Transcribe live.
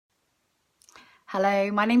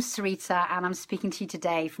Hello, my name's Sarita and I'm speaking to you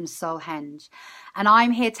today from Soulhenge, and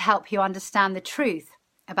I'm here to help you understand the truth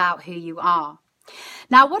about who you are.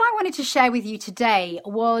 Now, what I wanted to share with you today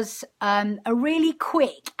was a really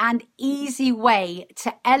quick and easy way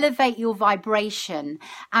to elevate your vibration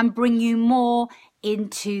and bring you more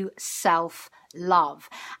into self-love.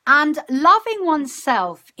 And loving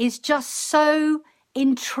oneself is just so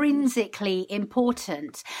intrinsically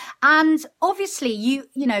important. And obviously you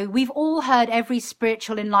know we've all heard every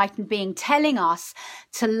spiritual enlightened being telling us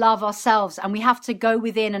to love ourselves, and we have to go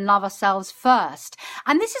within and love ourselves first.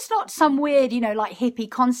 And this is not some weird like hippie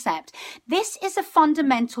concept. This is a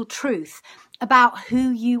fundamental truth about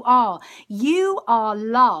who you are. You are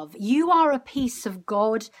love. You are a piece of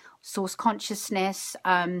God, source consciousness,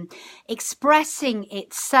 expressing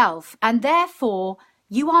itself, and therefore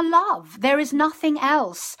you are love. There is nothing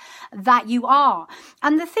else that you are.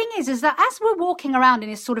 And the thing is that as we're walking around in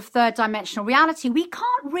this sort of third dimensional reality, we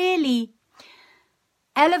can't really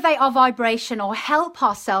elevate our vibration or help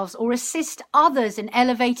ourselves or assist others in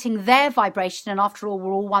elevating their vibration. And after all,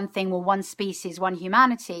 we're all one thing, we're one species, one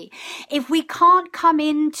humanity. If we can't come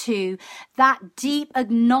into that deep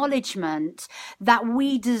acknowledgement that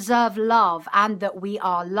we deserve love and that we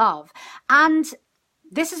are love. And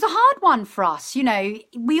this is a hard one for us.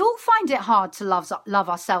 We all find it hard to love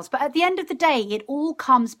ourselves. But at the end of the day, it all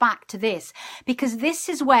comes back to this, because this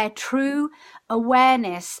is where true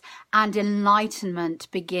awareness and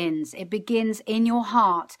enlightenment begins. It begins in your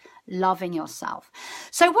heart, loving yourself.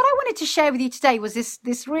 So what I wanted to share with you today was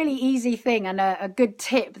this really easy thing and a good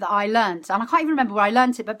tip that I learned. And I can't even remember where I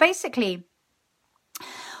learned it, but basically,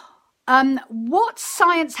 what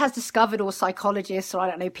science has discovered, or psychologists, or I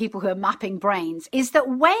don't know, people who are mapping brains, is that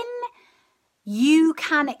when you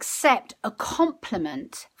can accept a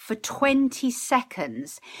compliment for 20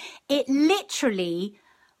 seconds, it literally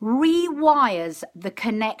rewires the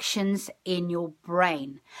connections in your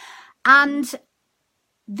brain. And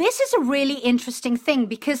this is a really interesting thing,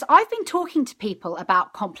 because I've been talking to people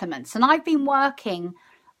about compliments, and I've been working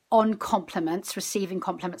on compliments, receiving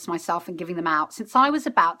compliments myself and giving them out since I was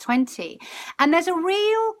about 20. And there's a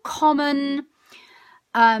real common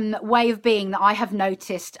way of being that I have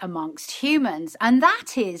noticed amongst humans, and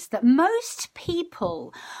that is that most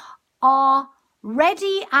people are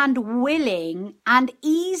ready and willing and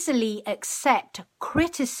easily accept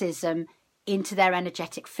criticism into their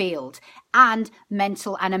energetic field and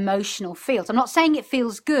mental and emotional field. I'm not saying it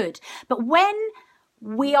feels good, but when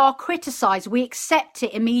we are criticized, we accept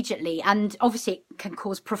it immediately, and obviously it can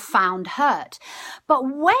cause profound hurt.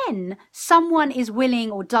 But when someone is willing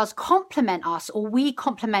or does compliment us, or we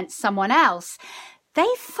compliment someone else, they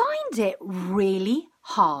find it really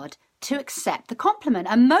hard to accept the compliment.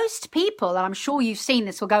 And most people, and I'm sure you've seen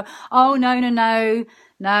this, will go, oh, no,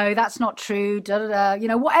 that's not true,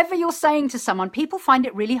 whatever you're saying to someone, people find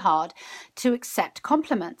it really hard to accept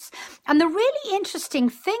compliments. And the really interesting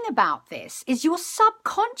thing about this is your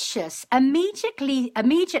subconscious immediately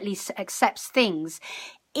accepts things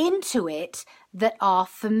into it that are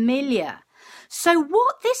familiar. So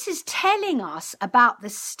what this is telling us about the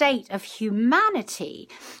state of humanity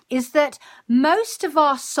is that most of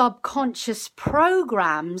our subconscious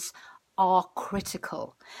programs are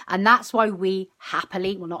critical. And that's why we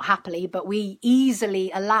we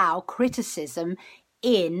easily allow criticism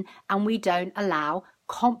in, and we don't allow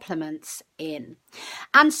compliments in.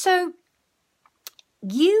 And so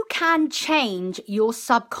you can change your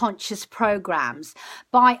subconscious programs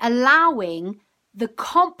by allowing the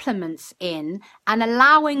compliments in and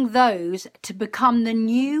allowing those to become the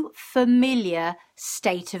new familiar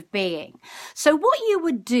state of being. So what you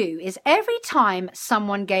would do is every time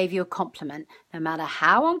someone gave you a compliment, no matter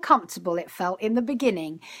how uncomfortable it felt in the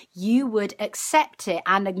beginning, you would accept it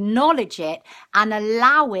and acknowledge it and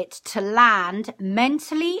allow it to land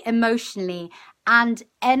mentally, emotionally, and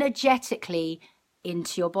energetically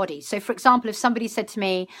into your body. So for example, if somebody said to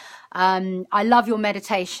me, I love your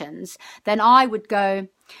meditations, then I would go,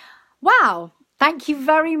 wow, thank you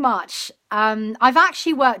very much. I've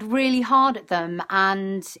actually worked really hard at them,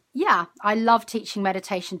 and yeah, I love teaching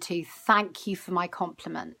meditation too. Thank you for my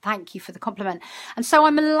compliment. Thank you for the compliment. And so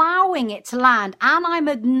I'm allowing it to land, and I'm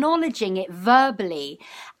acknowledging it verbally,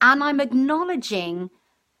 and I'm acknowledging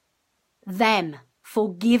them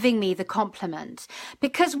for giving me the compliment.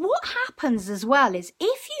 Because what happens as well is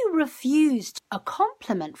if you refuse a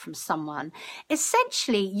compliment from someone,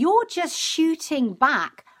 essentially you're just shooting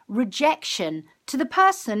back rejection to the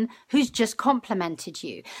person who's just complimented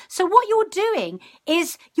you. So what you're doing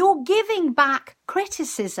is you're giving back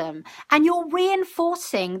criticism, and you're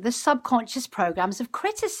reinforcing the subconscious programs of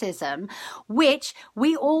criticism, which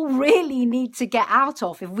we all really need to get out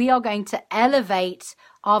of if we are going to elevate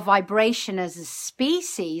our vibration as a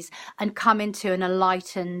species and come into an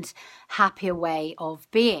enlightened, happier way of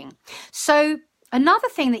being. So another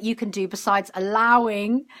thing that you can do besides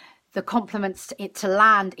allowing the compliments to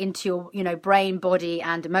land into your, brain, body,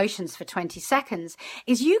 and emotions for 20 seconds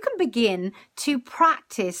is you can begin to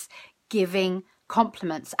practice giving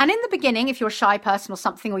compliments. And in the beginning, if you're a shy person or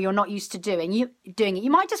something, or you're not used to doing it,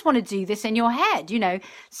 you might just want to do this in your head,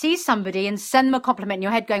 see somebody and send them a compliment in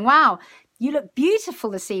your head going, wow, you look beautiful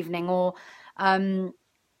this evening, or,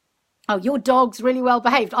 oh, your dog's really well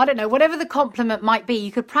behaved. I don't know, whatever the compliment might be,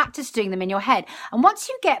 you could practice doing them in your head. And once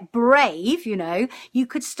you get brave, you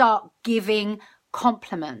could start giving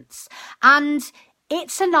compliments. And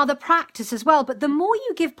it's another practice as well. But the more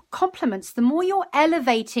you give compliments, the more you're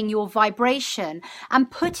elevating your vibration and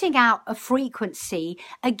putting out a frequency,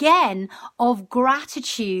 again, of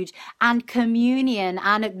gratitude and communion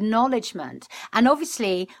and acknowledgement. And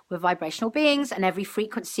obviously, we're vibrational beings, and every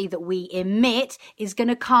frequency that we emit is going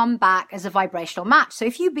to come back as a vibrational match. So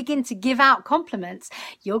if you begin to give out compliments,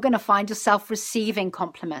 you're going to find yourself receiving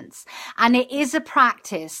compliments. And it is a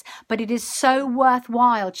practice, but it is so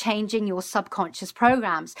worthwhile changing your subconscious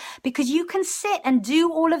programs, because you can sit and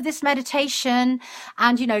do all of this meditation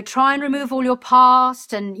and, try and remove all your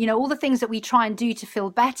past and, all the things that we try and do to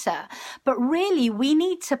feel better. But really, we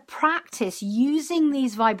need to practice using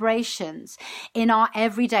these vibrations in our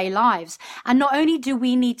everyday lives. And not only do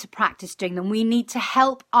we need to practice doing them, we need to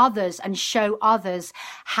help others and show others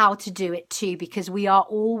how to do it too, because we are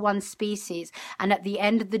all one species. And at the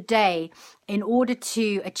end of the day, in order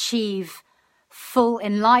to achieve full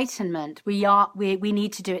enlightenment, we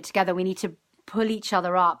need to do it together. We need to pull each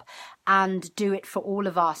other up and do it for all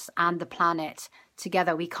of us and the planet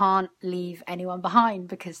together. We can't leave anyone behind,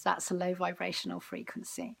 because that's a low vibrational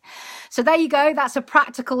frequency. So there you go. That's a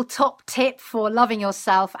practical top tip for loving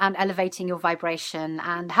yourself and elevating your vibration,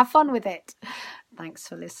 and have fun with it. Thanks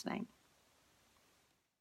for listening.